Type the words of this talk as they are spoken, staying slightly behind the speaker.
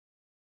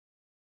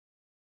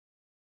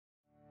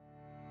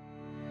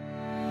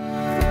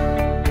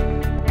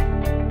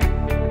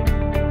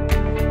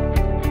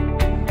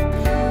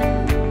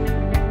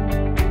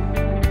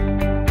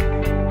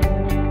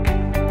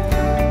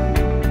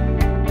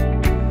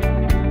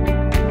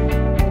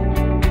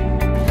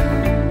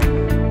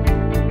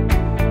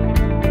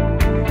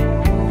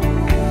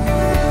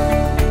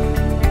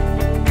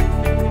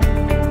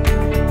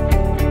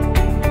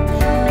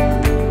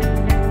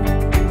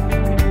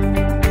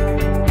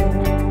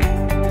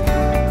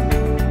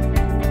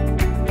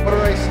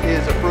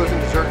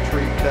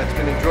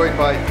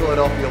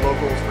Philadelphia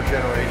locals for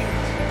generations.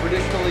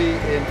 Traditionally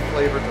in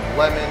flavors of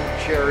lemon,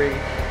 cherry,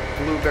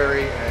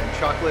 blueberry, and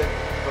chocolate,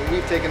 but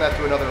we've taken that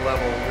to another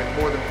level with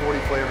more than 40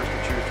 flavors to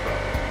choose from.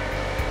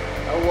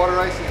 Our water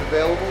ice is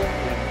available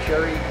in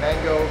cherry,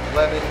 mango,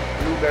 lemon,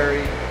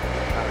 blueberry,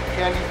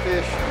 candy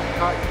fish,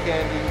 cotton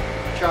candy,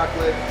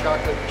 chocolate,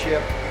 chocolate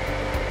chip,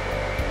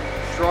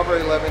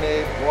 strawberry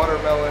lemonade,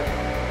 watermelon,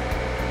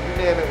 you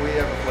name it, we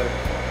have a flavor.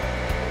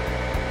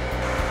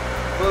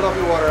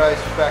 Philadelphia Water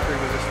Ice Factory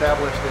was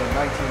established in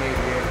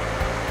 1988,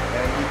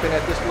 and we've been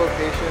at this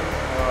location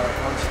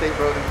on State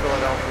Road in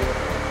Philadelphia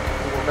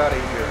for about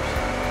 8 years.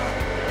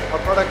 Our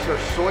products are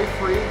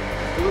soy-free,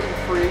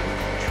 gluten-free,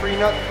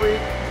 tree nut-free,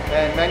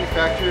 and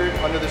manufactured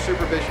under the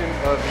supervision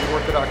of the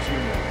Orthodox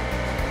Union.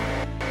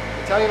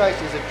 Italian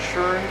Ice is a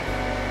churned,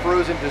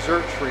 frozen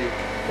dessert treat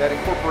that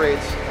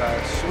incorporates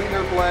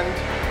sweetener blend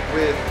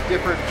with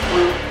different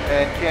fruit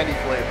and candy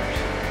flavors.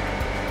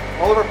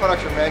 All of our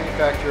products are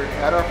manufactured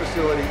at our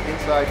facility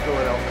inside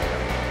Philadelphia.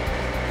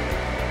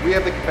 We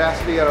have the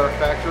capacity at our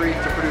factory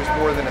to produce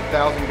more than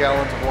 1,000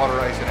 gallons of water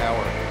ice an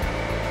hour.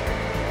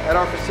 At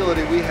our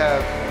facility, we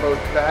have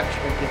both batch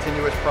and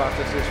continuous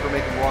processes for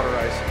making water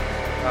ice.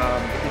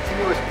 The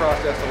continuous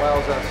process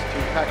allows us to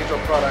package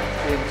our product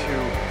into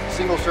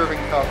single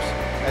serving cups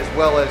as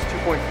well as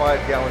 2.5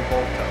 gallon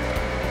bulk cups.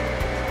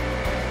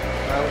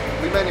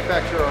 We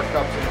manufacture our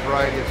cups in a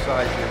variety of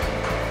sizes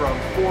from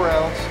 4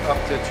 ounce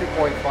up to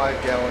 2.5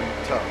 gallon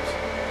tubs.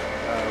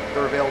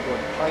 They're available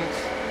in pints,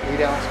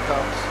 8 ounce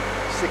cups,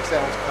 6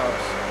 ounce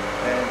cups,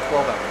 and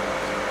 12 ounce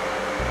cups.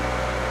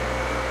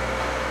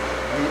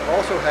 We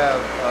also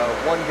have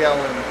a 1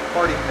 gallon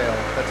party pail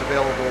that's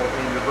available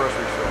in your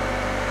grocery store.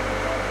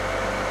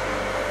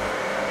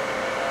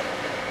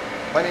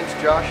 My name's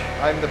Josh.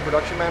 I'm the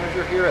production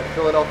manager here at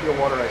Philadelphia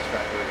Water Ice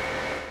Factory.